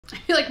I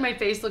feel like my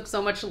face looks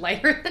so much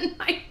lighter than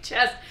my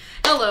chest.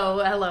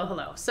 Hello, hello,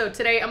 hello. So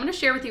today I'm gonna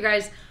share with you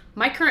guys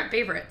my current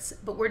favorites,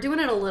 but we're doing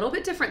it a little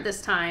bit different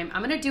this time.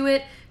 I'm gonna do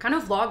it kind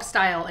of vlog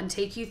style and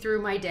take you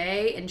through my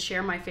day and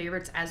share my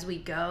favorites as we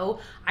go.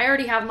 I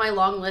already have my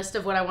long list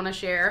of what I wanna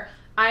share.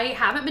 I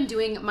haven't been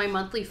doing my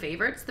monthly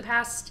favorites the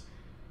past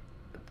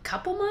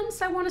couple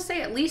months, I wanna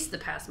say, at least the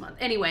past month.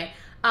 Anyway,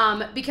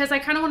 because I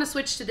kind of want to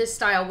switch to this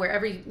style where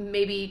every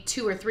maybe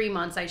 2 or 3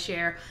 months I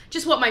share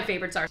just what my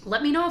favorites are.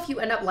 Let me know if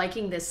you end up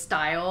liking this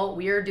style.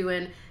 We are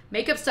doing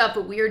makeup stuff,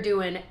 but we are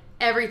doing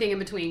everything in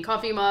between.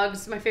 Coffee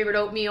mugs, my favorite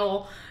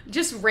oatmeal,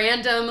 just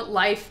random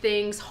life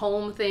things,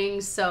 home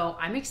things. So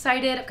I'm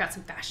excited. I've got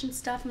some fashion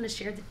stuff. I'm gonna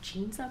share the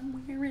jeans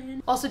I'm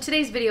wearing. Also,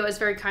 today's video is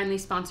very kindly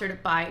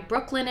sponsored by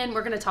Brooklinen.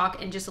 We're gonna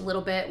talk in just a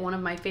little bit. One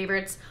of my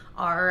favorites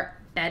are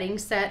bedding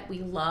set we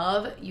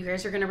love. You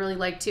guys are gonna really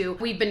like too.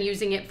 We've been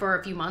using it for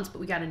a few months, but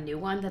we got a new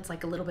one that's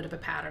like a little bit of a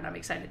pattern. I'm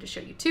excited to show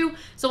you too.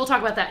 So we'll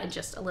talk about that in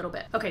just a little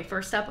bit. Okay,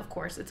 first up, of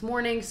course, it's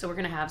morning. So we're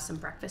gonna have some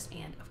breakfast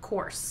and of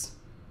course,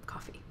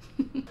 coffee.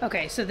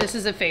 Okay, so this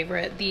is a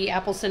favorite, the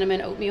apple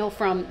cinnamon oatmeal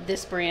from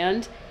this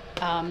brand.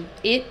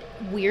 It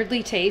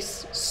weirdly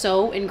tastes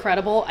so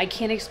incredible. I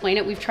can't explain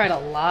it. We've tried a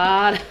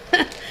lot,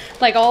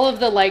 like all of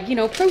the like, you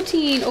know,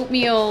 protein,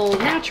 oatmeal,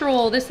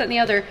 natural, this, that, and the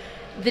other.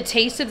 The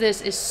taste of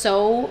this is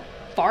so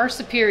far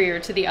superior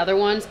to the other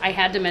ones. I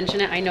had to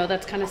mention it. I know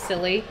that's kind of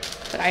silly,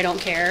 but I don't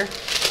care.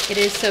 It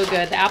is so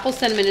good. The apple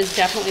cinnamon is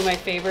definitely my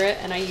favorite,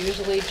 and I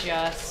usually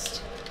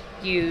just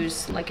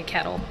use like a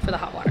kettle for the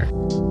hot water.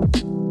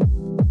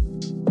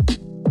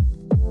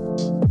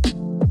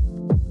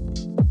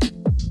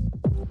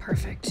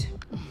 Perfect.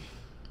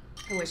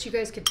 I wish you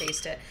guys could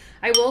taste it.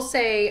 I will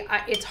say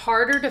it's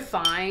harder to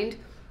find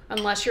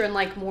unless you're in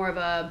like more of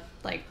a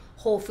like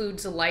Whole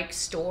Foods-like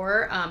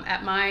store.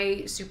 At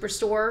my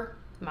superstore,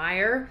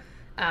 Meijer,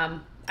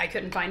 I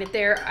couldn't find it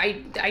there.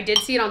 I did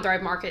see it on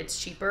Thrive Market.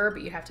 It's cheaper,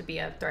 but you have to be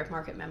a Thrive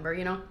Market member,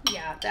 you know?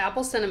 Yeah, the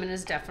apple cinnamon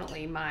is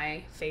definitely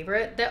my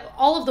favorite.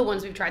 All of the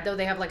ones we've tried, though,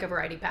 they have like a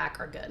variety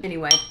pack, are good.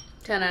 Anyway,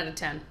 10 out of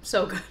 10.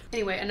 So good.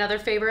 Anyway, another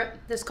favorite,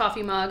 this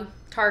coffee mug,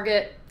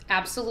 Target.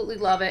 Absolutely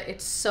love it.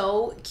 It's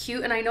so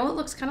cute, and I know it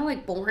looks kind of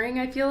like boring,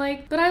 I feel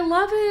like, but I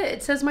love it.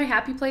 It says my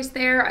happy place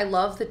there. I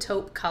love the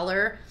taupe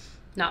color.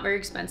 Not very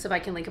expensive. I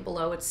can link it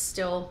below. It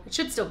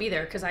should still be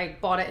there because I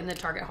bought it in the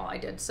Target haul I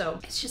did. So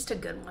it's just a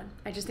good one.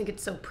 I just think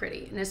it's so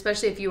pretty. And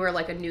especially if you are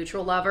like a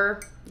neutral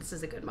lover, this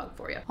is a good mug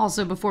for you.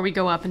 Also, before we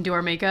go up and do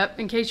our makeup,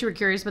 in case you were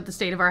curious about the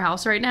state of our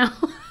house right now,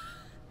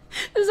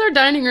 this is our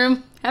dining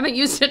room. Haven't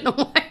used it in a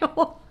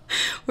while.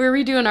 We're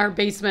redoing our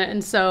basement,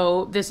 and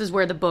so this is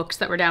where the books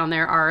that were down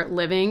there are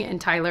living, and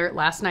Tyler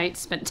last night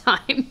spent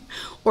time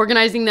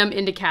organizing them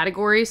into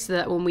categories so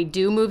that when we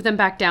do move them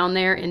back down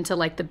there into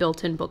like the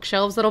built-in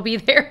bookshelves that'll be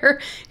there,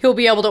 he'll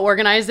be able to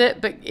organize it,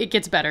 but it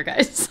gets better,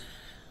 guys.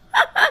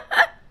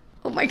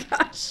 Oh my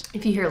gosh.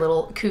 If you hear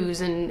little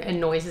coos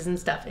and noises and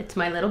stuff, it's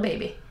my little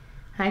baby.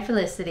 Hi,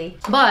 Felicity.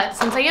 But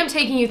since I am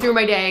taking you through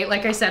my day,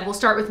 like I said, we'll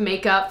start with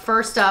makeup.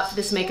 First up,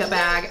 this makeup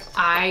bag.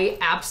 I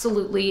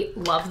absolutely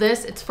love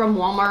this. It's from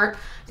Walmart.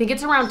 I think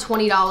it's around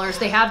 $20.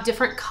 They have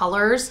different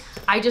colors.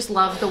 I just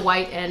love the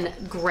white and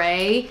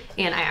gray,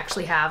 and I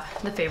actually have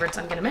the favorites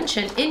I'm gonna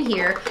mention in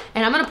here,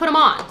 and I'm gonna put them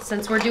on.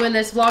 Since we're doing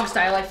this vlog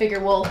style, I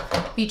figure we'll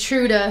be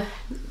true to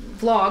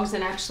vlogs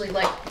and actually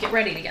like get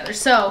ready together.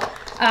 So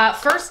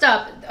first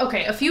up,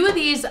 okay, a few of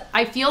these,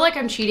 I feel like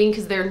I'm cheating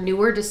because they're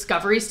newer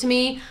discoveries to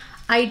me.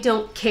 I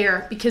don't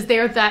care because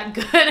they're that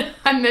good.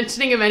 I'm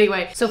mentioning them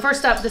anyway. So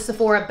first up, the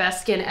Sephora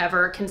Best Skin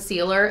Ever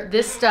Concealer.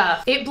 This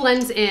stuff, it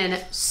blends in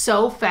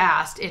so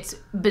fast. It's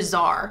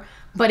bizarre,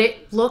 but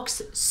it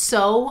looks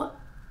so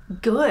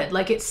good.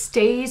 Like it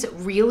stays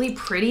really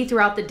pretty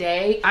throughout the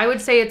day. I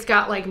would say it's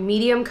got like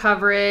medium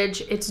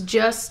coverage. It's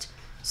just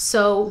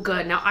so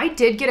good. Now I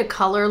did get a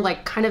color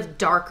like kind of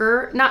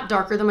darker, not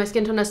darker than my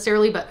skin tone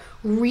necessarily, but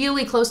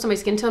really close to my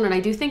skin tone. And I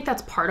do think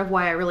that's part of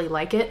why I really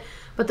like it.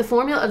 But the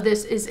formula of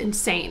this is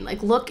insane.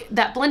 Like look,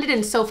 that blended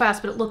in so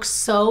fast, but it looks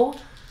so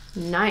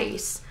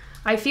nice.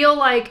 I feel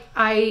like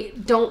I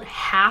don't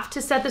have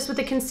to set this with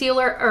a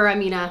concealer, or I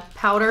mean a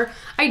powder.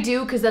 I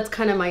do because that's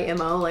kind of my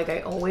MO, like I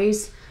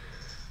always,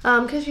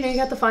 because you know, you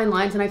got the fine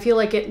lines and I feel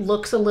like it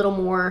looks a little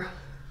more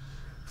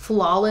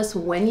flawless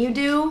when you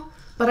do,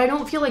 but I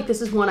don't feel like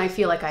this is one I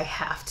feel like I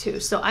have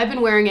to. So I've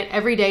been wearing it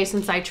every day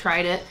since I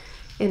tried it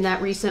in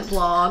that recent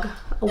vlog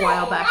a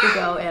while back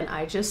ago, and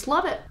I just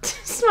love it.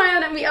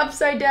 Smiling at me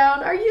upside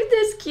down. Are you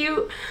this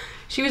cute?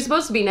 She was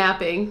supposed to be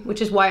napping,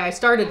 which is why I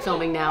started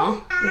filming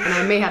now, and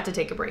I may have to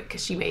take a break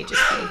because she may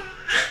just be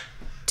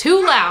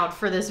too loud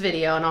for this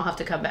video and I'll have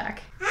to come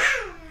back.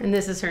 And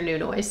this is her new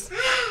noise.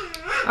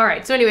 All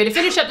right, so anyway, to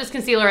finish up this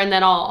concealer and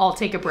then I'll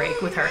take a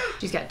break with her.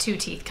 She's got 2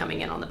 teeth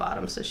coming in on the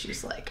bottom, so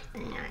she's like,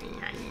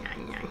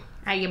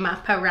 are you my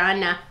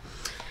piranha?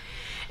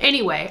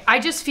 Anyway, I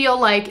just feel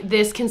like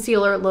this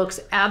concealer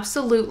looks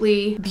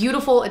absolutely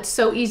beautiful. It's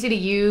so easy to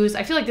use.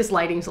 I feel like this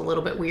lighting's a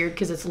little bit weird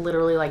because it's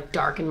literally like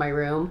dark in my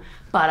room.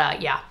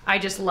 But yeah, I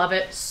just love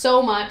it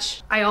so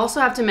much. I also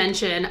have to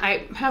mention,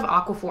 I have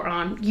Aquaphor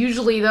on.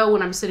 Usually though,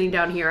 when I'm sitting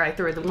down here, I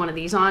throw one of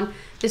these on.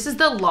 This is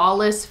the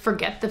Lawless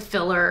Forget the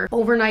Filler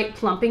Overnight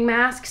Plumping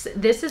Masks.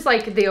 This is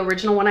like the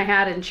original one I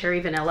had in Cherry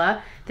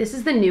Vanilla. This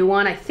is the new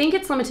one. I think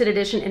it's limited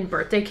edition in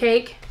Birthday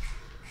Cake.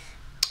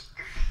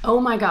 Oh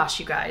my gosh,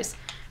 you guys.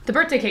 The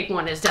Birthday Cake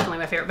one is definitely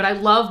my favorite, but I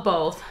love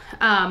both.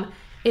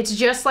 It's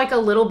just like a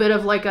little bit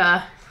of like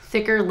a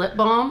thicker lip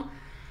balm.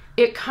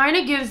 It kind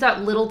of gives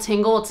that little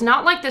tingle. It's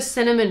not like the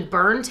cinnamon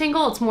burn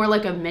tingle. It's more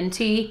like a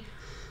minty.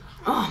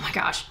 Oh my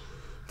gosh.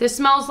 This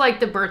smells like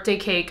the birthday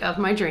cake of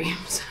my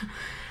dreams.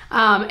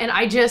 And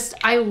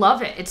I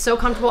love it. It's so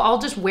comfortable. I'll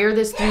just wear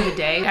this through the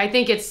day. I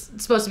think it's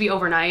supposed to be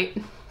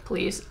overnight.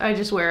 Please, I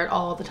just wear it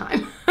all the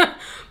time.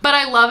 But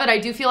I love it. I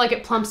do feel like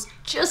it plumps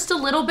just a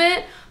little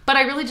bit, but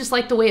I really just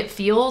like the way it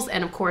feels.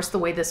 And of course, the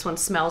way this one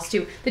smells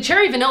too. The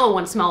Cherry Vanilla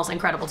one smells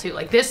incredible too.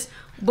 Like this,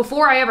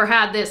 before I ever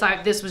had this,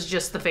 this was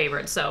just the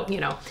favorite. So, you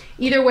know,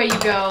 either way you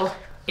go,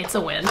 it's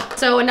a win.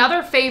 So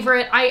another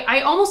favorite, I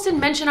almost didn't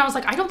mention, I was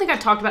like, I don't think I've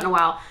talked about it in a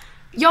while.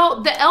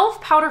 Y'all, the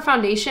e.l.f. powder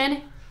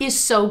foundation is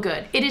so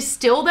good. It is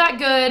still that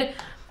good.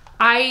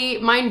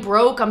 Mine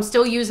broke, I'm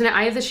still using it.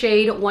 I have the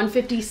shade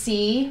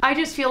 150C. I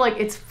just feel like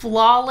it's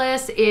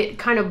flawless. It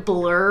kind of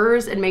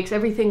blurs and makes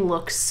everything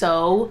look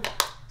so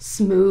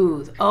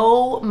smooth.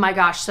 Oh my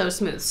gosh, so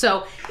smooth.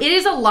 So it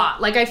is a lot.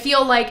 Like I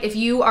feel like if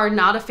you are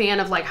not a fan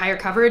of like higher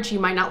coverage, you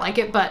might not like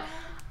it, but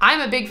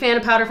I'm a big fan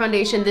of powder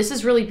foundation. This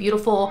is really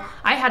beautiful.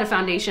 I had a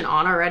foundation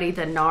on already,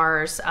 the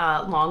NARS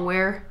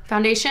Longwear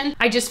foundation.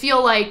 I just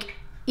feel like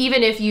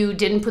even if you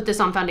didn't put this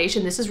on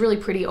foundation, this is really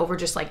pretty over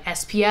just like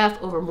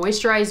SPF, over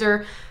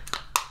moisturizer.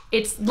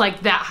 It's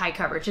like that high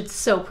coverage. It's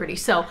so pretty.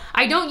 So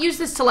I don't use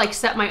this to like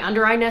set my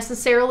under eye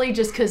necessarily,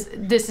 just because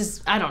this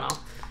is, I don't know.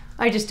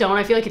 I just don't.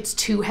 I feel like it's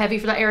too heavy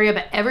for that area,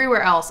 but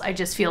everywhere else, I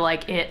just feel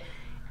like it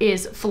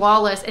is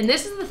flawless. And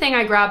this is the thing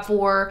I grab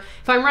for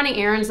if I'm running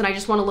errands and I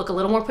just want to look a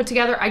little more put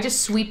together. I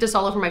just sweep this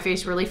all over my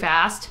face really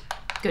fast.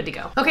 Good to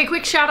go. Okay,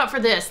 quick shout out for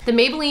this. The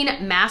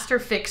Maybelline Master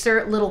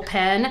Fixer little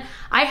pen.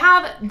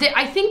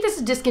 I think this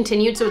is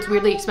discontinued, so it's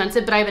weirdly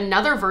expensive, but I have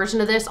another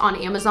version of this on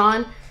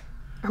Amazon,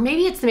 or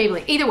maybe it's the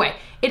Maybelline. Either way,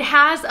 it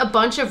has a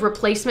bunch of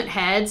replacement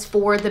heads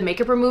for the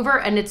makeup remover,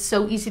 and it's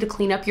so easy to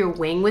clean up your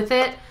wing with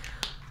it.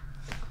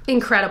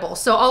 Incredible.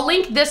 So I'll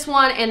link this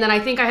one, and then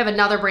I think I have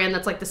another brand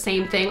that's like the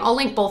same thing. I'll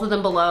link both of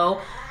them below.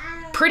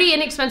 Pretty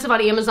inexpensive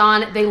on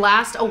Amazon. They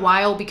last a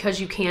while because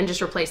you can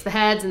just replace the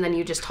heads and then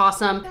you just toss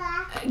them.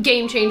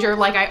 Game changer.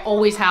 Like I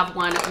always have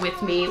one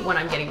with me when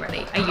I'm getting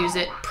ready. I use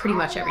it pretty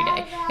much every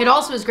day. It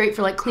also is great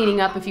for like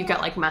cleaning up if you've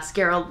got like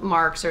mascara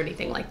marks or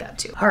anything like that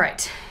too. All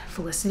right,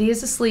 Felicity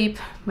is asleep.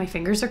 My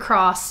fingers are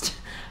crossed.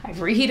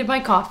 I've reheated my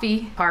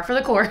coffee, par for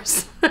the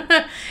course.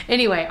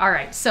 Anyway, all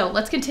right, so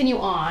let's continue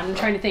on. I'm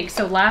trying to think.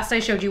 So last I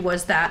showed you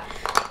was that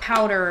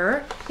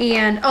powder,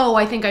 and oh,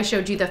 I think I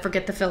showed you the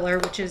Forget the Filler,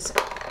 which is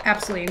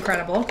absolutely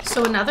incredible.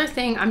 So another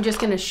thing I'm just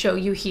gonna show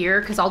you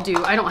here, because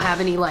I don't have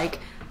any like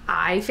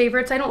eye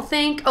favorites, I don't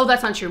think. Oh,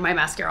 that's not true, my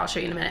mascara, I'll show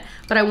you in a minute.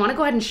 But I wanna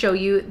go ahead and show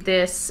you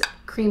this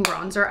cream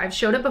bronzer. I've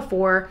showed it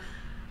before.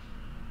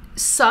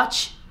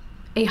 Such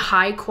a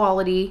high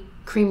quality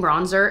cream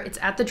bronzer. It's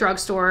at the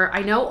drugstore.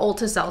 I know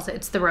Ulta sells it.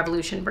 It's the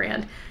Revolution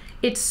brand.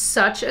 It's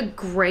such a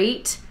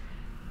great,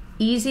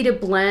 easy to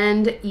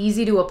blend,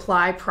 easy to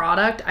apply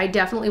product. I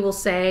definitely will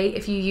say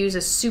if you use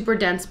a super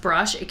dense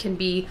brush, it can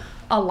be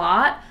a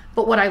lot.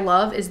 But what I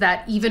love is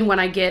that even when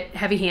I get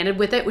heavy-handed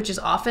with it, which is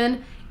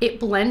often, it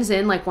blends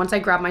in. Like once I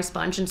grab my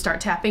sponge and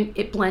start tapping,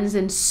 it blends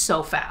in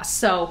so fast.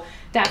 So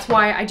that's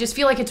why I just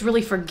feel like it's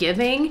really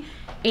forgiving.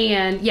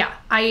 And yeah,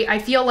 I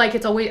feel like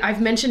it's always,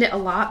 I've mentioned it a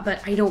lot,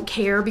 but I don't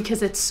care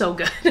because it's so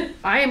good.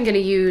 I am gonna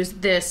use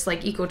this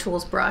like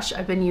EcoTools brush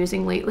I've been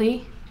using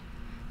lately.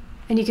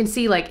 And you can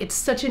see like it's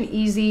such an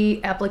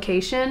easy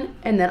application,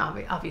 and then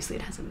obviously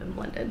it hasn't been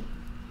blended,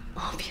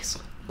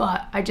 obviously.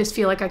 But I just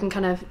feel like I can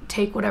kind of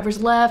take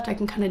whatever's left, I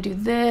can kind of do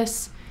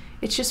this.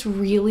 It's just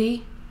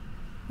really,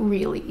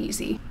 really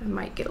easy. I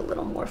might get a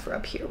little more for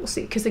up here, we'll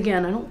see. Because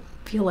again, I don't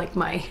feel like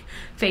my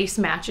face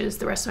matches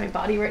the rest of my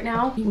body right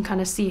now. You can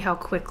kind of see how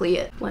quickly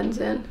it blends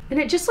in. And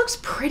it just looks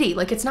pretty,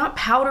 like it's not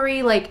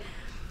powdery, like,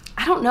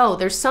 I don't know,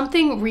 there's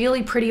something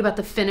really pretty about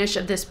the finish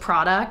of this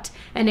product,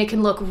 and it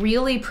can look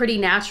really pretty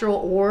natural,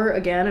 or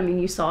again, I mean,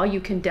 you saw,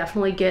 you can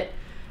definitely get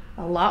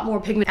a lot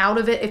more pigment out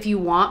of it if you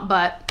want,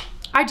 but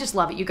I just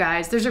love it, you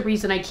guys. There's a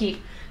reason I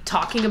keep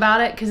talking about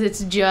it, because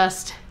it's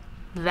just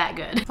that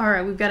good. All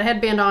right, we've got a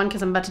headband on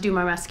because I'm about to do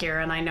my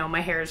mascara, and I know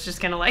my hair is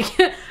just gonna like,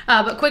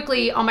 but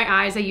quickly on my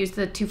eyes, I use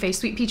the Too Faced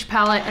Sweet Peach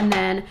palette, and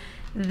then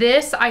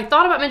this, I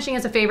thought about mentioning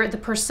as a favorite, the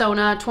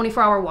Persona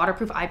 24-hour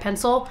waterproof eye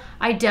pencil.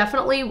 I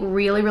definitely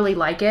really, really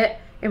like it.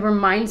 It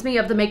reminds me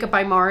of the Makeup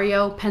by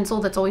Mario pencil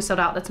that's always sold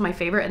out. That's my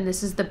favorite, and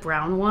this is the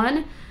brown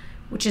one,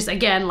 which is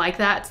again like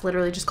that. It's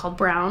literally just called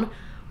brown.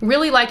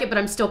 Really like it, but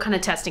I'm still kind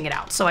of testing it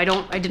out. So I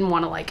didn't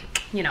want to like,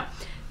 you know.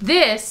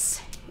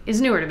 This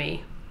is newer to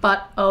me,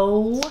 but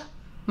oh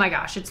my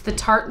gosh, it's the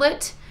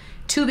Tartelette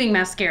tubing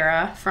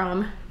mascara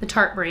from the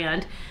Tarte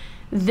brand.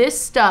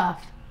 This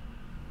stuff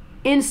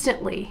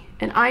instantly,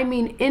 and I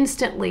mean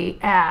instantly,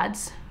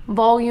 adds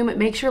volume. It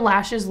makes your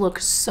lashes look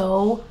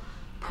so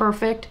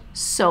perfect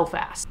so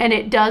fast, and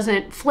it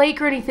doesn't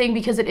flake or anything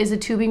because it is a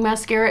tubing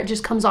mascara. It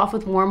just comes off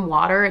with warm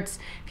water. If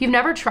you've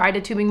never tried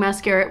a tubing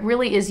mascara, it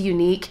really is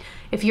unique.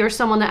 If you're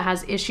someone that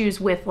has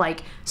issues with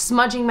like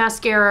smudging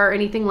mascara or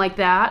anything like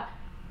that,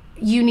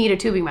 you need a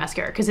tubing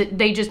mascara because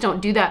they just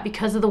don't do that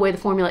because of the way the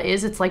formula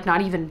is. It's like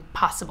not even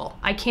possible.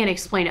 I can't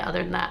explain it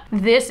other than that.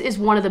 This is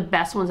one of the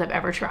best ones I've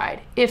ever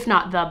tried, if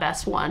not the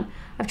best one.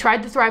 I've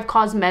tried the Thrive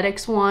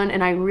Cosmetics one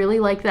and I really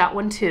like that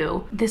one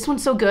too. This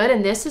one's so good,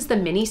 and this is the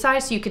mini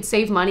size, so you could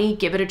save money,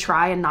 give it a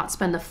try, and not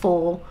spend the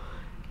full,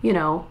 you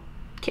know,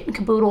 kit and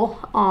caboodle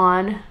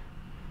on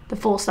the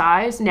full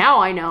size. Now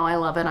I know I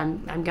love it.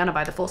 I'm gonna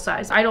buy the full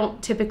size. I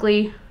don't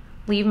typically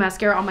leave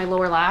mascara on my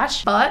lower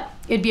lash, but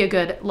it'd be a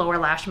good lower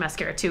lash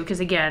mascara too,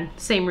 because again,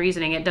 same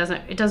reasoning, it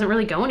doesn't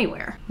really go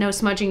anywhere. No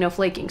smudging, no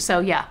flaking. So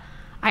yeah,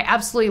 I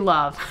absolutely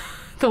love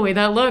the way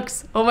that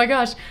looks. Oh my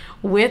gosh,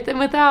 with and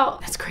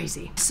without, that's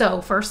crazy.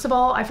 So first of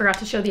all, I forgot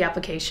to show the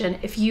application.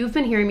 If you've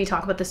been hearing me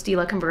talk about the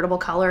Stila convertible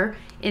color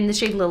in the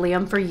shade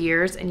Lillium for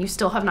years and you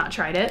still have not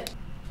tried it,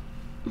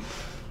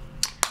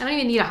 I don't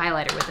even need a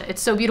highlighter with it.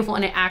 It's so beautiful,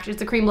 and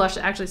it's a cream blush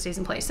that actually stays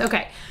in place.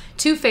 Okay,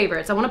 two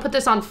favorites. I want to put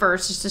this on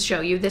first just to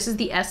show you. This is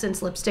the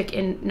Essence lipstick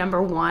in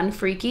 #1,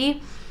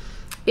 Freaky.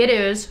 It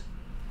is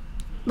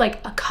like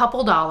a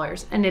couple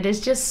dollars, and it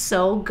is just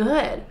so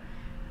good.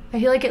 I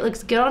feel like it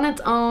looks good on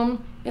its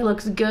own. It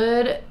looks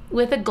good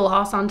with a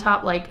gloss on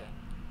top. Like,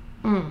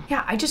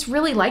 yeah, I just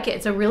really like it.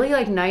 It's a really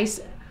like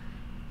nice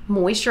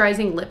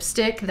moisturizing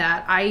lipstick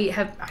that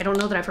I don't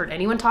know that I've heard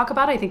anyone talk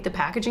about. I think the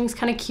packaging's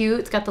kind of cute.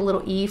 It's got the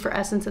little E for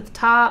Essence at the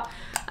top.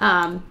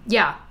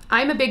 Yeah,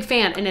 I'm a big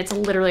fan, and it's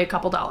literally a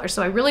couple dollars.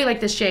 So I really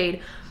like this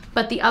shade.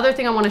 But the other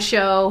thing I want to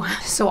show,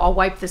 so I'll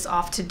wipe this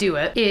off to do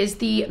it, is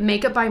the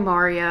Makeup by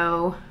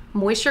Mario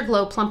Moisture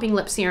Glow Plumping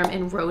Lip Serum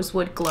in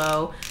Rosewood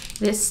Glow.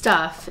 This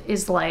stuff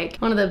is like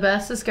one of the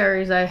best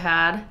discoveries I've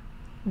had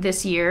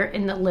this year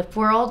in the lip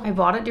world. I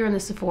bought it during the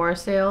Sephora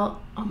sale.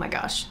 Oh my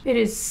gosh. It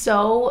is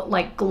so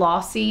like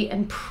glossy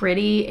and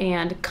pretty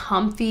and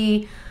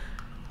comfy.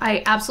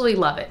 I absolutely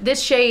love it.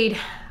 This shade,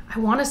 I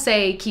want to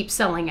say, keeps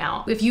selling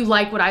out. If you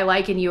like what I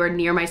like and you are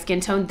near my skin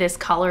tone, this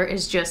color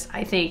is just,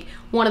 I think,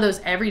 one of those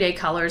everyday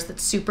colors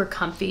that's super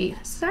comfy.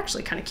 This is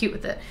actually kind of cute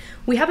with it.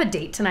 We have a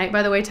date tonight,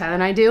 by the way, Tyler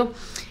and I do.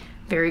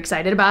 Very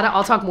excited about it.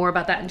 I'll talk more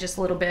about that in just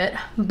a little bit.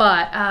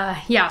 But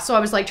yeah, so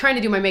I was like trying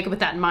to do my makeup with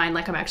that in mind,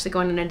 like I'm actually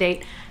going on a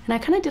date. And I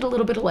kind of did a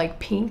little bit of like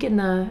pink in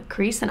the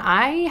crease, and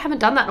I haven't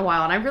done that in a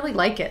while, and I really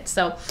like it.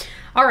 So,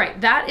 all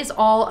right, that is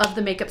all of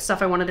the makeup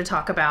stuff I wanted to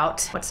talk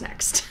about. What's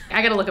next?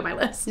 I gotta look at my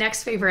list.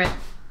 Next favorite,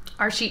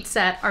 our sheet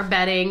set, our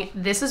bedding.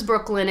 This is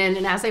Brooklinen,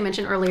 and as I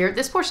mentioned earlier,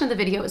 this portion of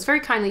the video is very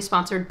kindly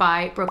sponsored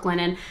by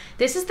Brooklinen.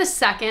 This is the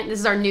second, this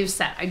is our new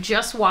set. I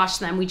just washed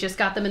them. We just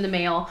got them in the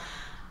mail.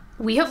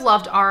 We have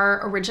loved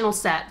our original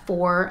set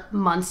for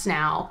months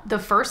now. The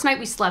first night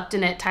we slept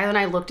in it, Tyler and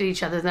I looked at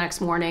each other the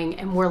next morning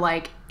and we're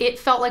like, it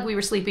felt like we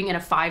were sleeping in a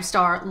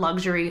 5-star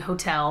luxury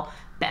hotel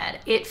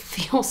bed. It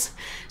feels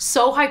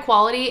so high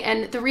quality,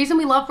 and the reason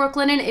we love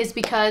Brooklinen is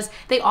because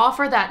they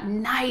offer that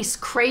nice,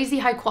 crazy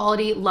high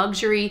quality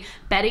luxury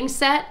bedding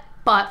set,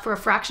 but for a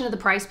fraction of the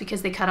price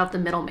because they cut out the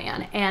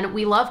middleman. And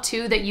we love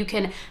too that you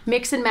can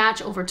mix and match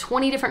over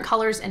 20 different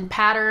colors and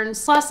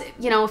patterns. Plus,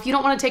 you know, if you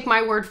don't want to take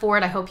my word for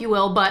it, I hope you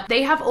will, but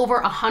they have over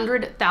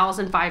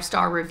 100,000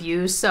 5-star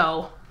reviews,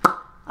 so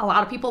a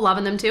lot of people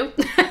loving them too.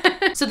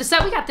 So the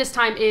set we got this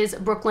time is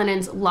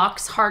Brooklinen's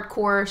Luxe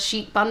Hardcore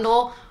Sheet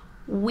Bundle.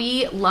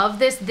 We love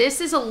this.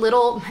 This is a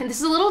little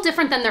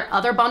different than their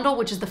other bundle,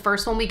 which is the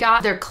first one we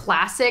got, their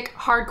classic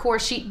hardcore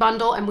sheet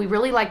bundle, and we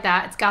really like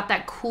that. It's got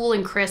that cool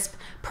and crisp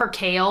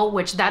percale,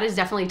 which that is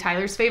definitely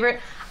Tyler's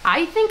favorite.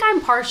 I think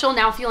I'm partial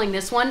now feeling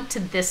this one to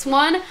this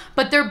one,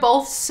 but they're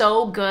both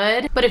so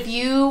good. But if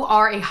you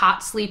are a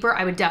hot sleeper,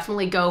 I would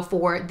definitely go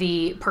for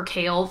the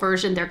percale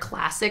version, their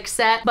classic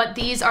set. But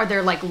these are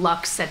their like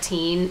luxe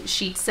sateen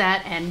sheet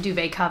set and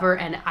duvet cover,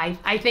 and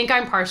I think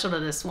I'm partial to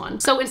this one.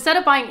 So instead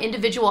of buying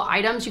individual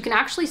items, you can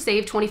actually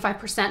save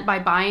 25% by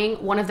buying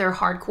one of their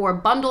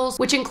hardcore bundles,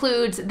 which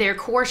includes their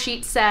core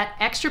sheet set,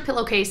 extra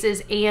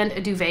pillowcases, and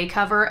a duvet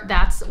cover.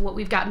 That's what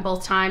we've gotten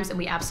both times, and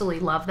we absolutely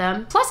love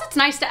them. Plus, it's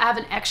nice to have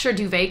an extra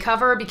duvet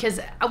cover because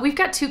we've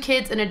got 2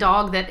 kids and a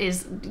dog that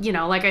is, you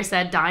know, like I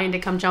said, dying to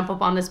come jump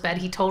up on this bed.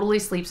 He totally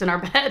sleeps in our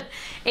bed,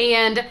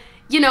 and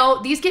you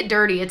know, these get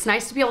dirty. It's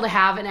nice to be able to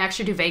have an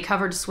extra duvet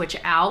cover to switch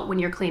out when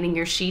you're cleaning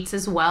your sheets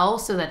as well,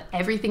 so that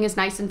everything is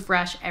nice and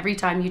fresh every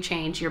time you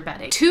change your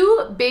bedding.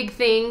 2 big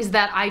things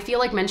that I feel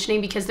like mentioning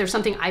because there's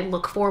something I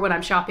look for when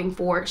I'm shopping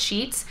for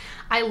sheets.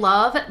 I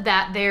love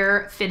that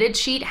their fitted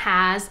sheet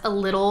has a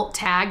little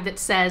tag that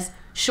says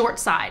short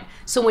side.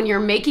 So when you're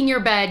making your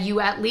bed, you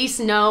at least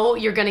know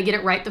you're gonna get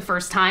it right the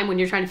first time when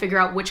you're trying to figure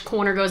out which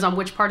corner goes on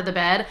which part of the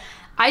bed.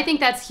 I think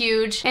that's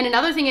huge. And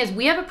another thing is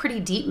we have a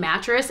pretty deep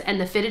mattress and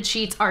the fitted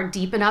sheets are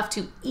deep enough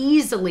to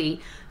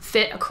easily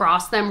fit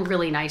across them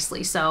really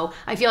nicely. So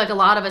I feel like a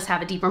lot of us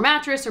have a deeper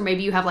mattress, or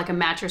maybe you have like a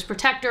mattress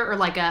protector or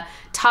like a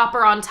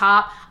topper on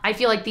top. I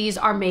feel like these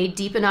are made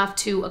deep enough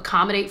to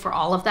accommodate for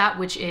all of that,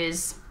 which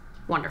is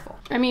wonderful.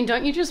 I mean,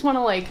 don't you just want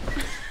to like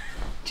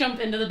jump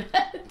into the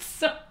bed? It's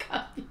so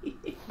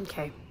comfy.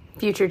 Okay,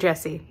 future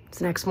Jessie.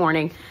 It's next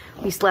morning.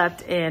 We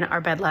slept in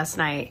our bed last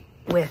night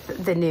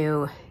with the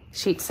new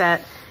sheet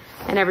set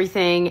and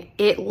everything.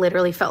 It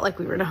literally felt like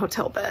we were in a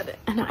hotel bed.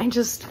 And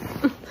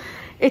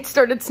it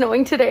started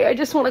snowing today. I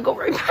just want to go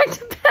right back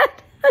to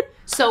bed.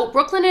 So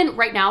Brooklinen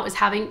right now is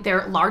having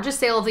their largest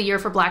sale of the year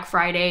for Black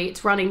Friday.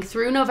 It's running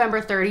through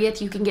November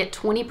 30th. You can get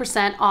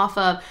 20% off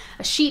of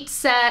a sheet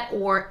set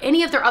or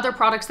any of their other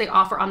products they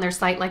offer on their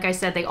site. Like I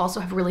said, they also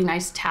have really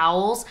nice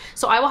towels.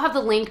 So I will have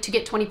the link to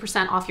get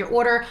 20% off your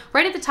order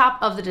right at the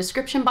top of the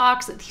description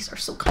box. These are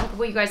so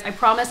comfortable, you guys. I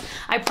promise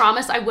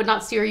I would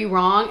not steer you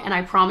wrong, and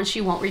I promise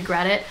you won't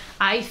regret it.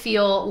 I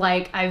feel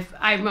like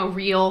I'm a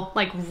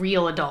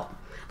real adult.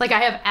 Like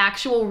I have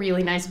actual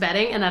really nice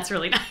bedding, and that's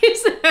really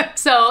nice.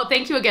 So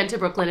thank you again to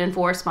Brooklinen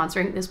for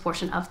sponsoring this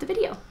portion of the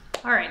video.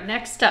 All right,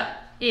 next up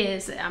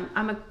is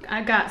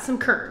I got some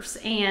curves,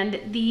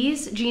 and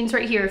these jeans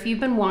right here, if you've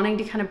been wanting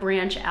to kind of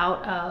branch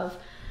out of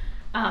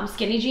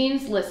skinny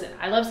jeans, listen,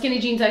 I love skinny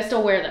jeans, I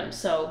still wear them,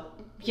 so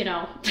you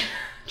know,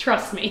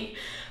 trust me.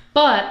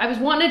 But I was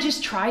wanting to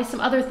just try some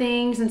other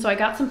things, and so I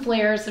got some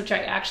flares, which I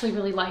actually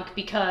really like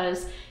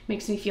because it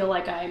makes me feel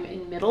like I'm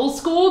in middle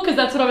school, because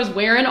that's what I was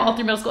wearing all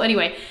through middle school.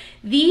 Anyway,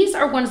 these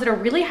are ones that are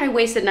really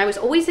high-waisted, and I was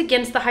always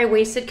against the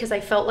high-waisted because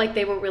I felt like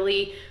they were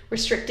really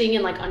restricting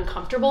and like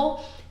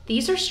uncomfortable.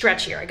 These are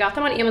stretchier. I got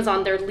them on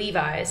Amazon. They're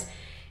Levi's.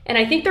 And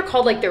I think they're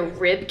called like their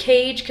rib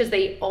cage because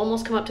they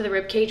almost come up to the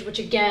rib cage, which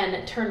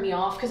again turned me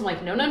off because I'm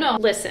like, no, no, no.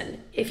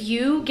 Listen, if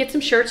you get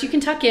some shirts you can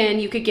tuck in,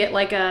 you could get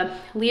like a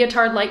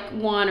leotard like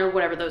one or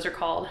whatever those are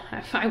called.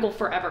 I will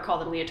forever call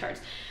them leotards.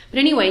 But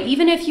anyway,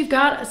 even if you've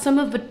got some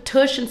of a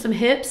tush and some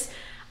hips,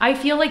 I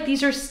feel like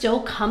these are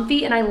still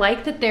comfy, and I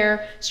like that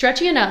they're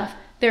stretchy enough.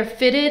 They're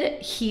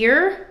fitted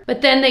here,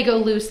 but then they go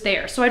loose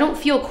there. So I don't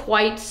feel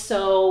quite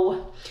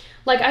so,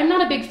 like I'm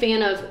not a big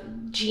fan of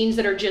jeans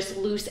that are just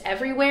loose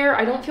everywhere.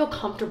 I don't feel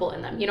comfortable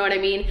in them, you know what I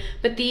mean?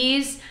 But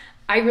these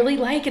I really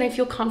like, and I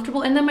feel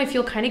comfortable in them. I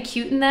feel kind of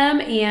cute in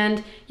them,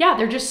 and yeah,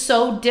 they're just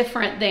so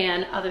different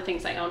than other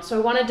things I own. So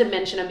I wanted to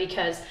mention them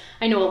because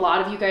I know a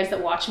lot of you guys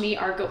that watch me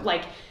are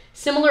like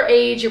similar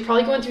age. You're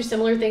probably going through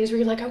similar things where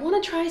you're like, I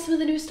want to try some of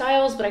the new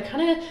styles, but I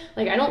kind of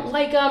like, I don't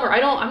like them, or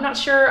I'm not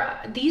sure.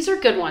 These are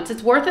good ones.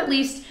 It's worth at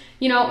least,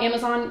 you know,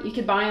 Amazon, you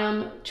could buy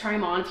them, try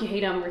them on. If you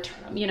hate them,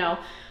 return them, you know.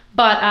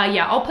 But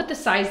yeah, I'll put the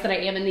size that I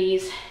am in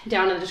these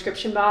down in the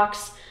description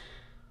box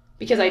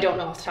because I don't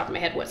know off the top of my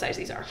head what size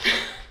these are,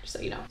 just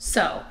so you know.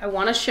 So I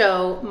want to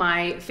show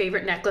my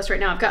favorite necklace right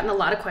now. I've gotten a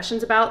lot of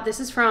questions about. This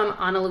is from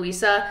Ana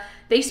Luisa.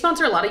 They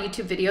sponsor a lot of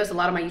YouTube videos, a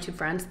lot of my YouTube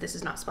friends. This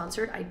is not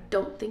sponsored. I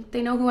don't think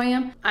they know who I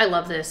am. I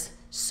love this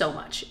so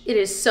much. It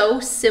is so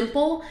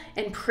simple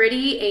and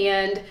pretty,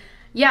 and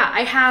yeah,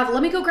 I have,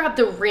 let me go grab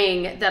the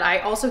ring that I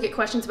also get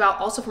questions about,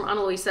 also from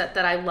Ana Luisa,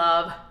 that I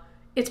love.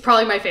 It's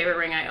probably my favorite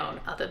ring I own,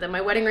 other than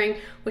my wedding ring,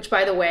 which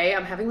by the way,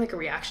 I'm having like a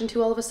reaction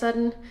to all of a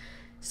sudden.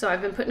 So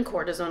I've been putting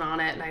cortisone on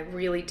it, and I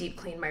really deep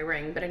cleaned my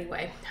ring. But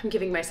anyway, I'm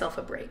giving myself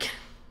a break.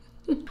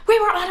 We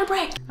were on a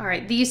break. All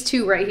right, these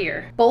two right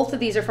here. Both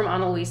of these are from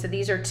Ana Luisa.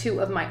 These are two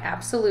of my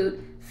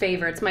absolute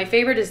favorites. My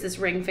favorite is this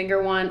ring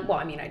finger one. Well,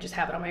 I mean, I just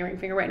have it on my ring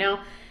finger right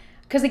now.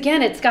 Because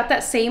again, it's got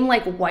that same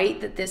like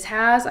white that this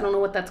has. I don't know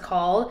what that's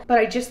called, but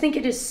I just think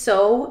it is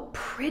so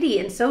pretty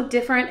and so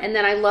different. And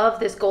then I love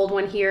this gold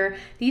one here.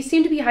 These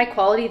seem to be high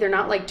quality. They're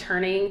not like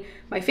turning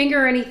my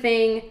finger or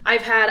anything.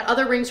 I've had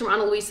other rings from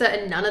Ana Luisa,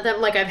 and none of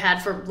them, like I've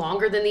had for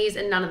longer than these,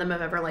 and none of them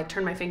have ever like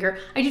turned my finger.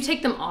 I do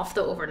take them off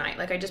though overnight.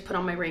 Like I just put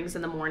on my rings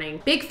in the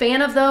morning. Big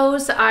fan of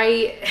those.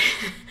 I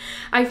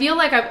feel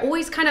like I've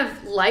always kind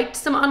of liked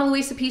some Ana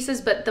Luisa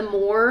pieces, but the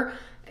more,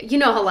 you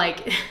know how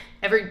like,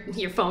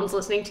 your phone's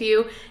listening to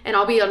you, and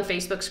I'll be on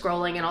Facebook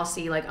scrolling and I'll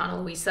see like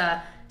Ana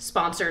Luisa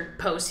sponsored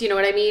posts, you know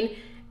what I mean?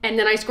 And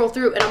then I scroll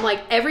through and I'm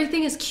like,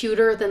 everything is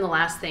cuter than the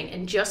last thing.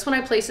 And just when I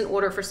place an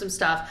order for some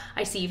stuff,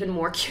 I see even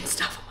more cute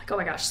stuff. I'm like, oh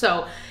my gosh.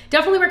 So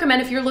definitely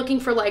recommend if you're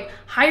looking for like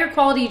higher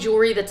quality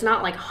jewelry that's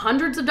not like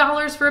hundreds of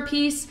dollars for a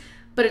piece,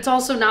 but it's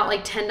also not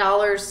like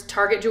 $10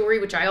 Target jewelry,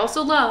 which I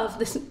also love.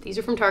 These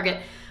are from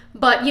Target.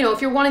 But you know,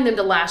 if you're wanting them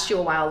to last you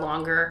a while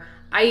longer,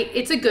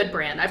 it's a good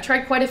brand. I've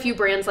tried quite a few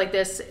brands like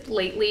this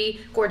lately.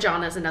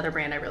 Gorjana is another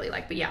brand I really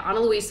like. But yeah,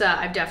 Ana Luisa,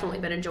 I've definitely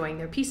been enjoying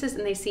their pieces,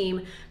 and they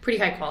seem pretty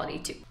high quality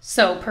too.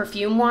 So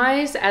perfume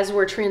wise, as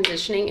we're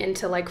transitioning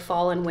into like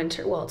fall and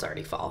winter, well, it's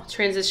already fall,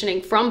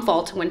 transitioning from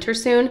fall to winter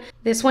soon,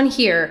 this one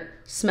here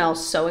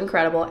smells so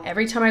incredible.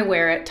 Every time I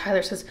wear it,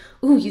 Tyler says,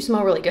 ooh, you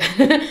smell really good.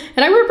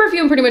 And I wear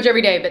perfume pretty much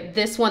every day, but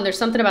this one, there's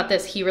something about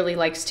this he really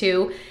likes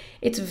too.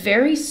 It's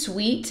very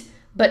sweet,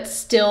 but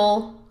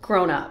still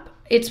grown up.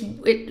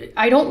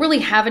 I don't really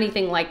have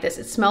anything like this.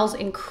 It smells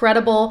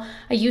incredible.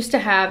 I used to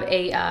have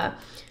a,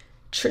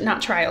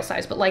 not trial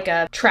size, but like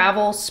a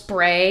travel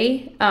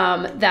spray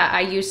that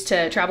I used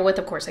to travel with.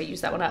 Of course, I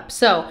use that one up.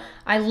 So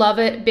I love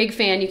it. Big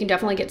fan. You can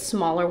definitely get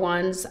smaller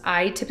ones.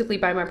 I typically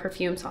buy my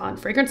perfumes on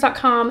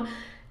fragrance.com.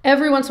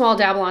 Every once in a while, I'll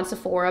dabble on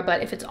Sephora,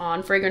 but if it's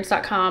on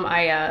fragrance.com,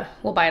 I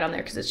will buy it on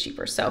there because it's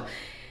cheaper. So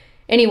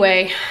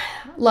anyway,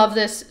 love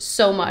this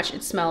so much.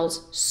 It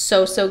smells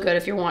so, so good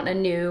if you're wanting a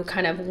new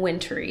kind of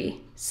wintry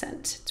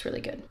scent. It's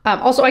really good.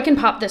 Also, I can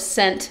pop the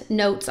scent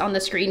notes on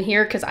the screen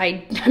here because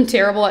I'm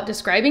terrible at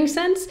describing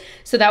scents.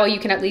 So that way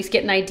you can at least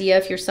get an idea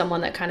if you're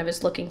someone that kind of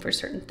is looking for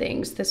certain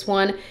things. This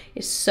one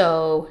is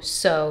so,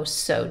 so,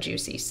 so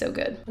juicy. So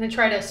good. I'm gonna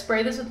try to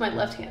spray this with my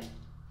left hand.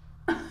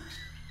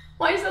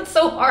 Why is that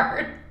so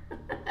hard?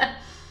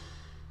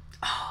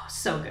 Oh,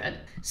 so good.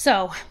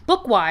 So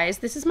book-wise,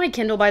 this is my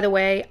Kindle, by the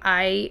way.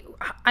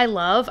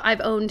 I've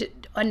owned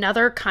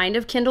another kind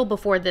of Kindle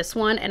before this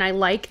one, and I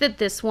like that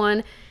this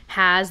one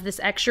has this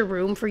extra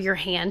room for your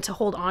hand to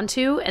hold on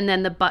to, and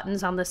then the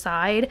buttons on the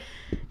side.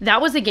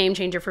 That was a game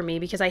changer for me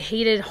because I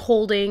hated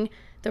holding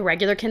the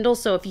regular Kindle.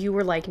 So if you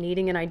were like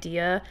needing an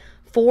idea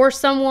for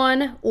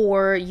someone,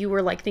 or you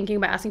were like thinking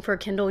about asking for a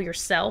Kindle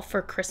yourself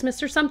for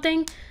Christmas or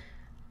something,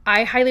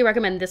 I highly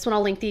recommend this one.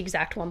 I'll link the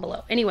exact one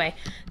below. Anyway,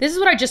 this is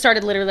what I just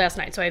started literally last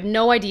night, so I have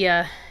no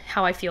idea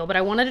how I feel, but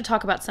I wanted to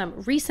talk about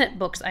some recent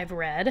books I've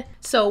read.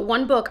 So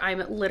one book I'm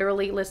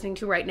literally listening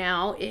to right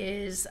now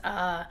is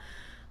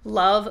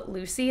Love,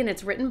 Lucy, and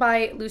it's written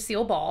by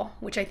Lucille Ball,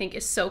 which I think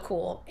is so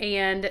cool,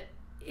 and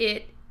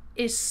it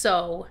is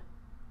so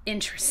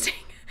interesting.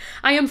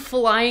 I am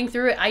flying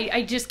through it.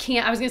 I just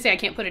can't, I was gonna say I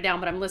can't put it down,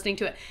 but I'm listening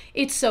to it.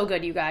 It's so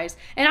good, you guys.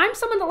 And I'm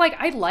someone that like,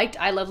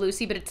 I Love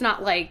Lucy, but it's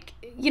not like,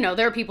 you know,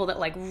 there are people that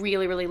like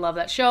really, really love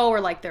that show,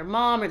 or like their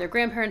mom or their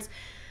grandparents.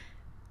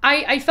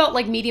 I felt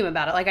like medium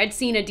about it. Like I'd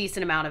seen a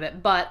decent amount of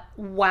it, but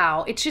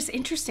wow, it's just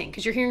interesting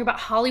because you're hearing about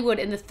Hollywood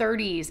in the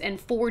 30s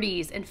and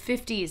 40s and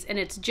 50s, and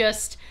it's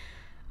just,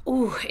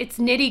 ooh, it's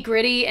nitty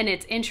gritty and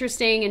it's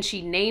interesting, and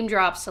she name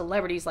drops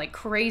celebrities like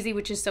crazy,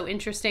 which is so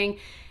interesting.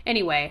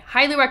 Anyway,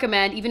 highly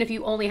recommend, even if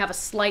you only have a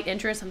slight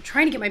interest. I'm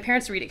trying to get my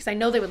parents to read it because I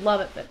know they would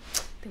love it, but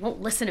they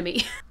won't listen to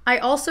me. I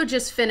also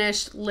just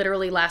finished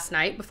literally last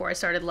night before I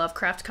started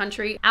Lovecraft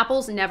Country,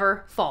 Apples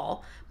Never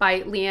Fall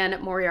by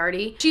Liane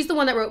Moriarty. She's the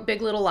one that wrote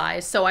Big Little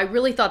Lies, so I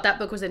really thought that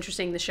book was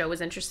interesting. The show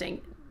was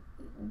interesting.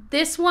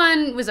 This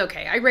one was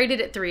okay. I rated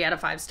it 3 out of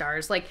 5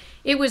 stars. Like,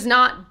 it was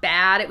not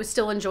bad. It was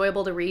still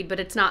enjoyable to read, but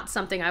it's not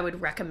something I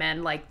would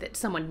recommend like that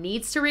someone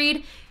needs to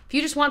read. If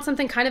you just want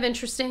something kind of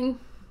interesting,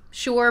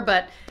 sure,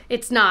 but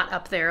it's not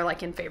up there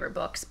like in favorite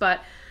books.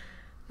 But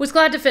was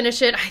glad to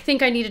finish it. I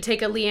think I need to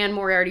take a Liane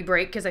Moriarty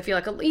break because I feel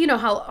like, you know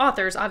how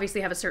authors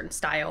obviously have a certain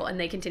style and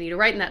they continue to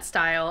write in that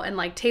style. And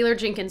like Taylor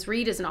Jenkins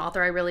Reid is an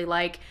author I really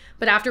like,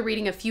 but after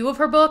reading a few of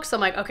her books,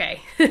 I'm like,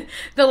 okay,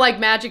 the like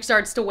magic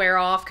starts to wear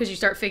off because you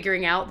start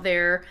figuring out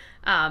their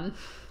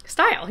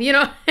style, you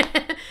know?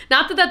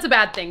 Not that that's a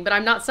bad thing, but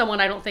I'm not someone,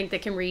 I don't think,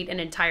 that can read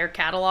an entire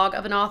catalog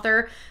of an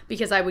author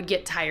because I would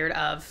get tired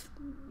of,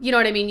 you know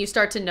what I mean? You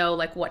start to know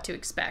like what to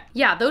expect.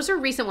 Yeah, those are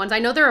recent ones. I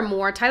know there are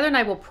more. Tyler and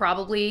I will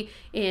probably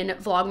in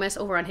Vlogmas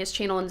over on his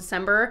channel in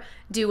December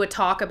do a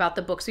talk about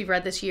the books we've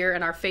read this year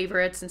and our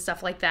favorites and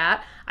stuff like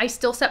that. I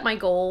still set my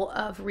goal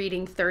of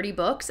reading 30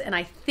 books, and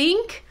I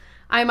think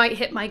I might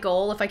hit my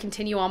goal if I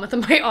continue on with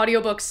my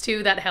audiobooks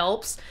too. That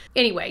helps.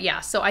 Anyway, yeah,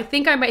 so I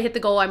think I might hit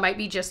the goal. I might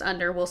be just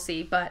under. We'll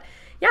see. But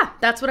yeah,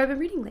 that's what I've been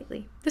reading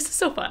lately. This is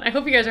so fun. I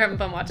hope you guys are having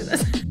fun watching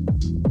this.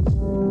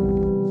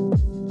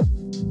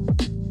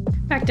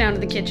 Back down to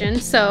the kitchen.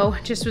 So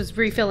just was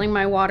refilling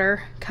my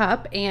water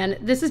cup, and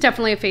this is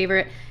definitely a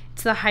favorite.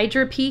 It's the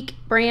Hydra Peak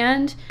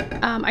brand.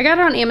 I got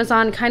it on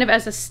Amazon kind of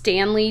as a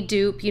Stanley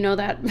dupe, you know,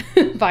 that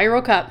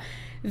viral cup.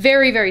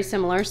 Very, very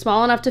similar.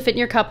 Small enough to fit in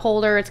your cup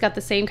holder. It's got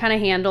the same kind of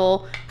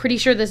handle. Pretty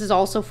sure this is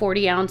also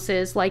 40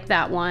 ounces like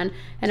that one.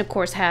 And of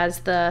course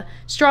has the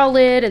straw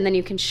lid, and then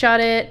you can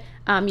shut it.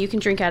 You can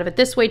drink out of it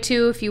this way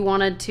too if you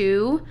wanted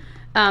to.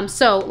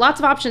 So lots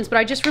of options, but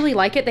I just really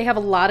like it. They have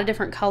a lot of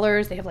different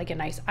colors. They have like a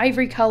nice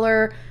ivory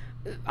color.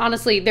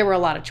 Honestly, there were a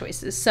lot of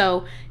choices.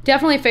 So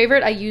definitely a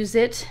favorite. I use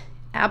it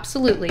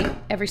absolutely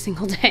every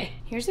single day.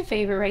 Here's a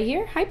favorite right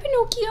here. Hi,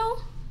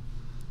 Pinocchio.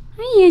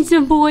 Hi,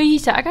 handsome boy.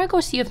 So I gotta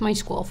go see if my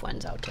squirrel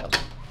friend's out too.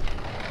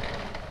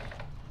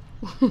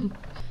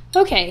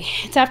 Okay,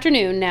 it's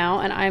afternoon now,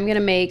 and I'm gonna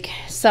make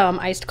some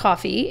iced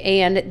coffee.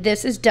 And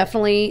this has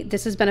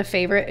been a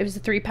favorite. It was a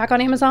 3-pack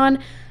on Amazon.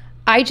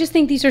 I just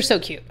think these are so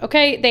cute,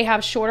 okay? They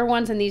have shorter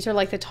ones, and these are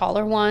like the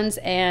taller ones,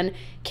 and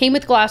came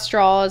with glass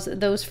straws.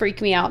 Those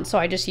freak me out, and so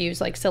I just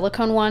use like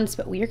silicone ones,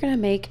 but we are gonna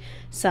make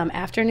some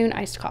afternoon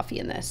iced coffee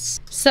in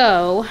this.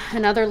 So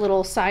another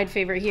little side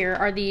favorite here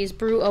are these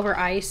brew over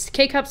ice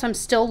K-Cups. I'm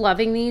still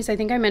loving these. I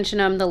think I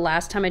mentioned them the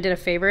last time I did a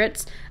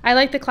favorites. I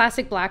like the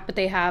classic black, but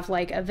they have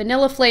like a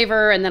vanilla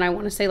flavor, and then I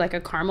wanna say like a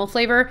caramel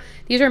flavor.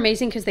 These are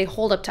amazing because they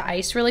hold up to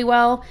ice really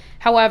well.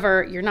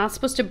 However, you're not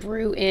supposed to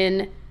brew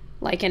in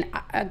like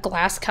a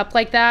glass cup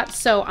like that.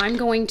 So I'm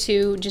going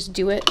to just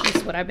do it, this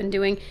is what I've been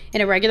doing, in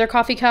a regular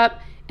coffee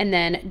cup and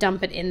then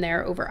dump it in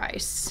there over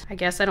ice. I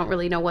guess I don't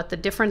really know what the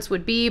difference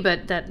would be,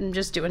 but I'm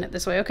just doing it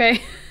this way,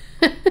 okay?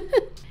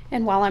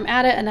 And while I'm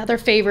at it, another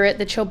favorite,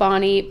 the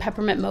Chobani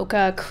Peppermint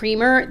Mocha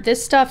Creamer.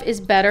 This stuff is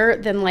better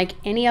than like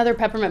any other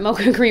peppermint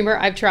mocha creamer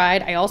I've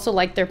tried. I also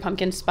like their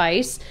pumpkin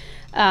spice.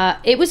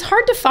 It was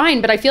hard to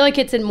find, but I feel like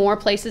it's in more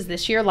places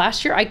this year.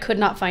 Last year, I could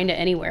not find it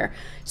anywhere.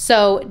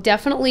 So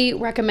definitely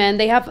recommend.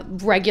 They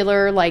have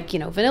regular, like, you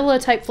know, vanilla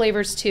type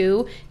flavors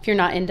too, if you're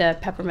not into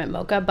peppermint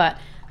mocha, but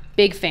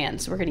big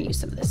fans. We're gonna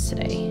use some of this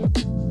today.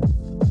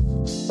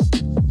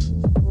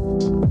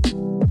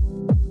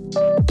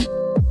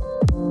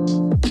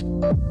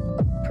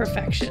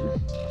 Perfection.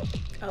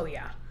 Oh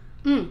yeah.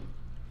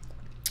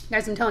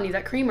 Guys, I'm telling you,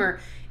 that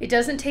creamer, it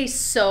doesn't taste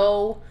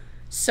so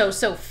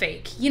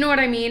fake. You know what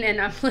I mean?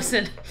 And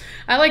listen,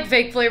 I like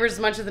fake flavors as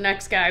much as the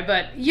next guy,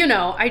 but you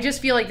know, I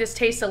just feel like this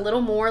tastes a little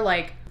more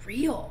like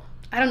real.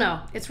 I don't know.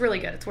 It's really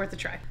good. It's worth a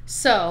try.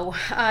 So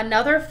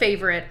another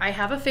favorite, I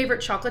have a favorite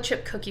chocolate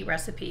chip cookie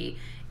recipe,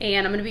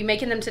 and I'm going to be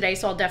making them today,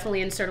 so I'll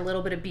definitely insert a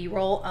little bit of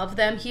B-roll of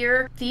them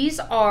here. These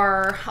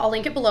are, I'll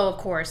link it below, of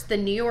course, the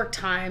New York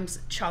Times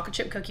chocolate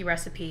chip cookie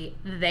recipe.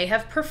 They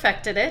have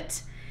perfected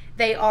it.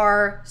 They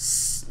are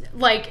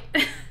like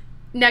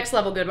next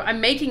level good. I'm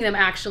making them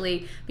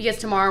actually because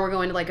tomorrow we're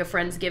going to like a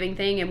Friendsgiving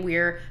thing and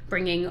we're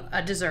bringing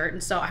a dessert.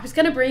 And so I was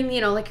going to bring,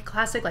 you know, like a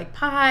classic like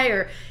pie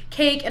or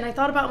cake. And I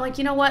thought about, I'm like,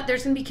 you know what?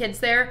 There's going to be kids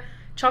there.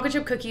 Chocolate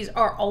chip cookies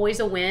are always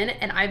a win,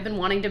 and I've been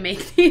wanting to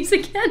make these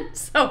again.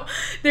 So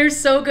they're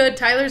so good.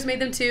 Tyler's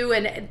made them too,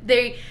 and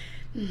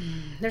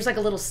there's like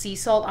a little sea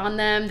salt on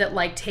them that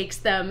like takes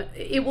them,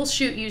 it will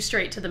shoot you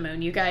straight to the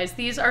moon, you guys.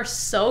 These are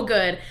so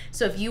good.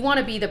 So if you want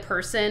to be the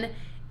person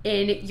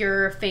in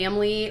your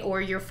family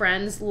or your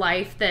friend's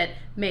life that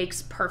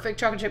makes perfect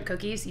chocolate chip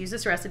cookies, use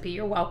this recipe.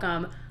 You're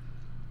welcome.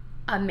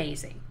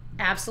 Amazing.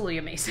 Absolutely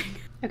amazing.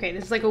 Okay,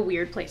 this is like a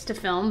weird place to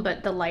film,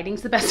 but the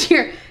lighting's the best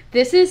here.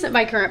 This is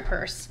my current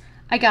purse.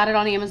 I got it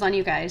on Amazon,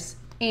 you guys.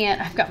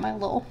 And I've got my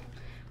little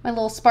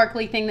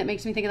sparkly thing that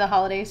makes me think of the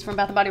holidays from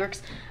Bath & Body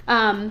Works.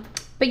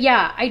 But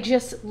yeah, I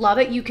just love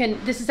it. You can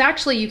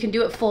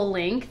do it full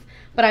length,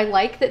 but I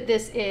like that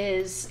this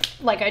is,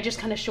 like, I just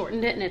kind of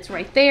shortened it and it's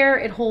right there.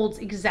 It holds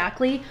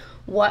exactly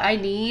what I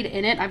need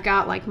in it. I've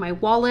got like my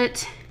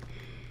wallet,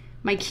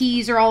 my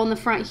keys are all in the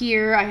front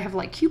here. I have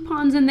like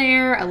coupons in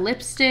there, a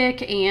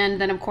lipstick, and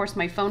then of course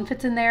my phone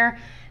fits in there.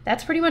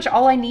 That's pretty much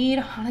all I need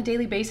on a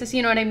daily basis,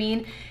 you know what I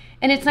mean?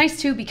 And it's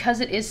nice too because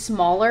it is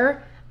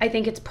smaller. I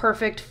think it's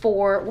perfect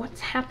for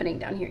what's happening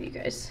down here, you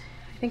guys.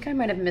 I think I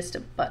might have missed a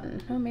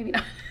button. Oh, maybe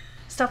not.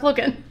 Stop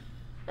looking.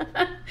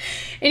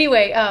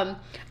 Anyway,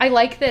 I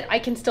like that I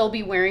can still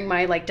be wearing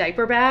my like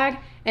diaper bag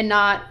and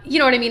not, you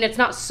know what I mean? It's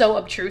not so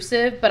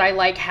obtrusive, but I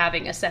like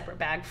having a separate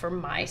bag for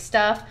my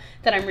stuff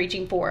that I'm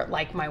reaching for,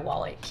 like my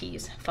wallet,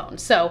 keys, phone.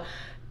 So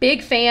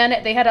big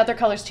fan. They had other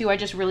colors too. I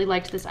just really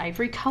liked this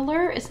ivory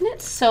color. Isn't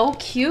it so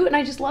cute? And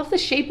I just love the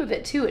shape of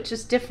it too. It's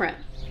just different.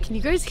 Can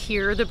you guys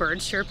hear the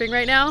birds chirping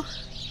right now?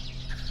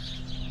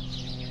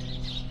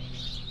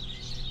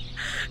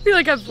 I feel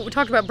like I've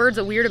talked about birds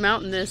a weird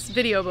amount in this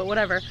video, but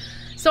whatever.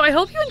 So I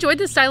hope you enjoyed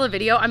this style of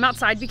video. I'm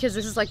outside because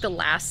this is like the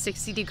last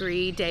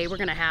 60-degree day we're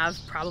gonna have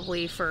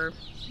probably for,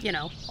 you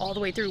know, all the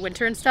way through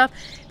winter and stuff.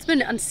 It's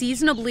been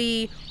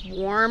unseasonably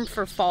warm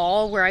for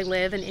fall where I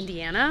live in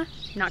Indiana.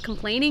 I'm not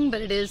complaining,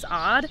 but it is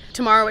odd.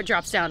 Tomorrow it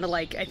drops down to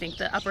like, I think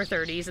the upper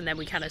 30s, and then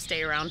we kind of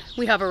stay around,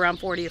 we hover around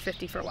 40 or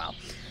 50 for a while.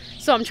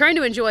 So I'm trying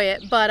to enjoy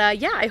it, but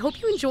yeah, I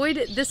hope you enjoyed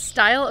this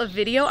style of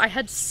video. I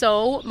had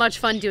so much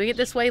fun doing it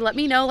this way. Let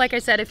me know, like I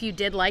said, if you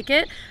did like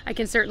it. I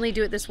can certainly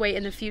do it this way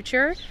in the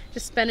future.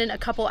 Just spending a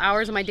couple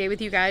hours of my day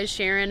with you guys,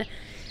 sharing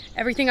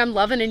everything I'm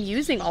loving and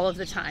using all of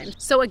the time.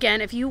 So again,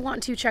 if you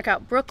want to check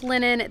out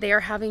Brooklinen, they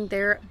are having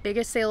their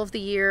biggest sale of the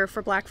year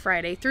for Black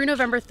Friday through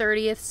November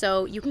 30th.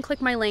 So you can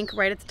click my link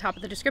right at the top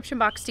of the description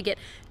box to get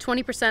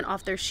 20%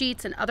 off their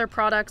sheets and other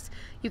products.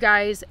 You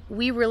guys,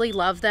 we really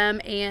love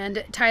them,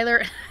 and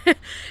Tyler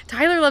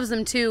loves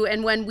them too.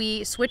 And when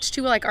we switch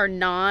to like our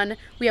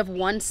we have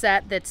one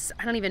set that's,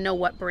 I don't even know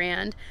what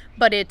brand,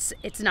 but it's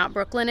not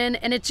Brooklinen,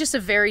 and it's just a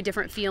very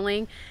different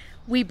feeling.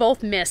 We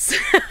both miss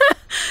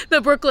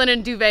the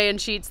Brooklinen duvet and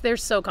sheets. They're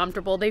so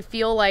comfortable. They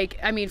feel like,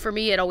 I mean, for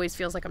me, it always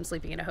feels like I'm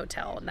sleeping in a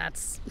hotel, and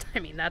that's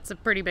a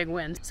pretty big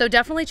win. So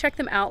definitely check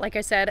them out. Like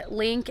I said,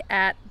 link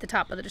at the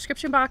top of the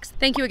description box.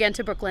 Thank you again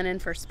to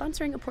Brooklinen for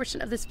sponsoring a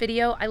portion of this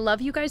video. I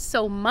love you guys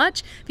so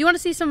much. If you want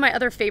to see some of my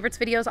other favorites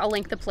videos, I'll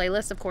link the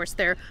playlist. Of course,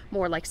 they're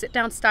more like sit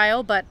down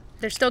style, but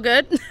they're still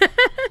good.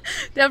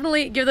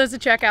 Definitely give those a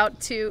check out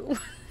too.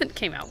 It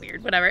came out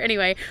weird, whatever.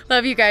 Anyway,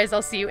 love you guys.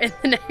 I'll see you in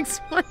the next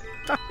one.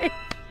 Bye.